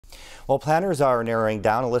Well, planners are narrowing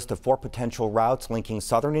down a list of 4 potential routes linking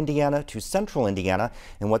southern Indiana to central Indiana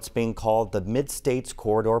in what's being called the Mid-States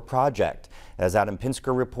Corridor Project. As Adam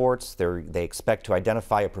Pinsker reports, they expect to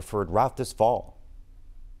identify a preferred route this fall.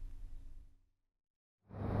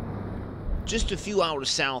 Just a few hours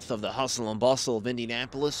south of the hustle and bustle of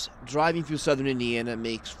Indianapolis, driving through southern Indiana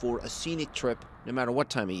makes for a scenic trip no matter what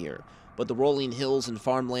time of year. But the rolling hills and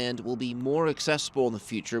farmland will be more accessible in the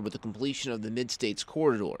future with the completion of the Mid-States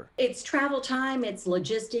Corridor. It's travel time, it's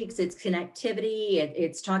logistics, it's connectivity,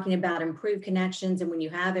 it's talking about improved connections. And when you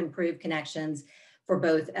have improved connections for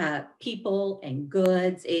both people and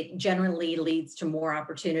goods, it generally leads to more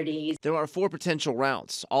opportunities. There are 4 potential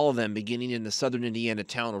routes, all of them beginning in the southern Indiana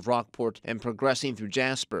town of Rockport and progressing through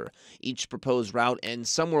Jasper. Each proposed route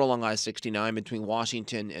ends somewhere along I-69 between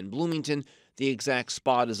Washington and Bloomington. The exact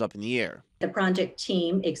spot is up in the air. The project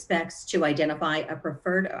team expects to identify a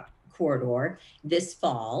preferred corridor this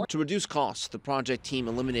fall. To reduce costs, the project team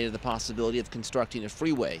eliminated the possibility of constructing a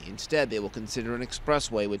freeway. Instead, they will consider an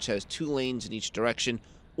expressway which has 2 lanes in each direction,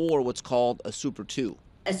 or what's called a Super 2.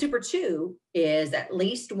 A Super 2 is at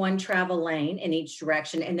least 1 travel lane in each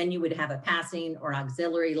direction, and then you would have a passing or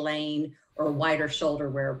auxiliary lane or a wider shoulder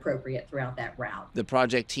where appropriate throughout that route. The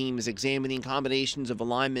project team is examining combinations of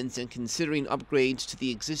alignments and considering upgrades to the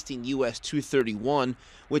existing US 231,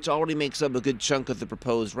 which already makes up a good chunk of the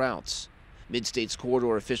proposed routes. Mid-States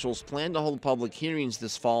Corridor officials plan to hold public hearings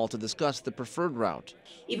this fall to discuss the preferred route.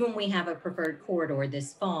 Even when we have a preferred corridor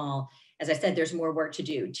this fall, as I said, there's more work to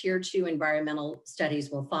do. Tier 2 environmental studies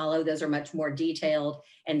will follow. Those are much more detailed,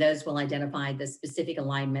 and those will identify the specific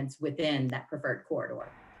alignments within that preferred corridor.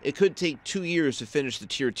 It could take 2 years to finish the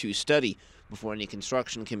Tier 2 study. Before any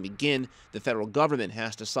construction can begin, the federal government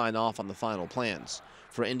has to sign off on the final plans.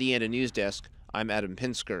 For Indiana Newsdesk, I'm Adam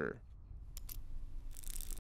Pinsker.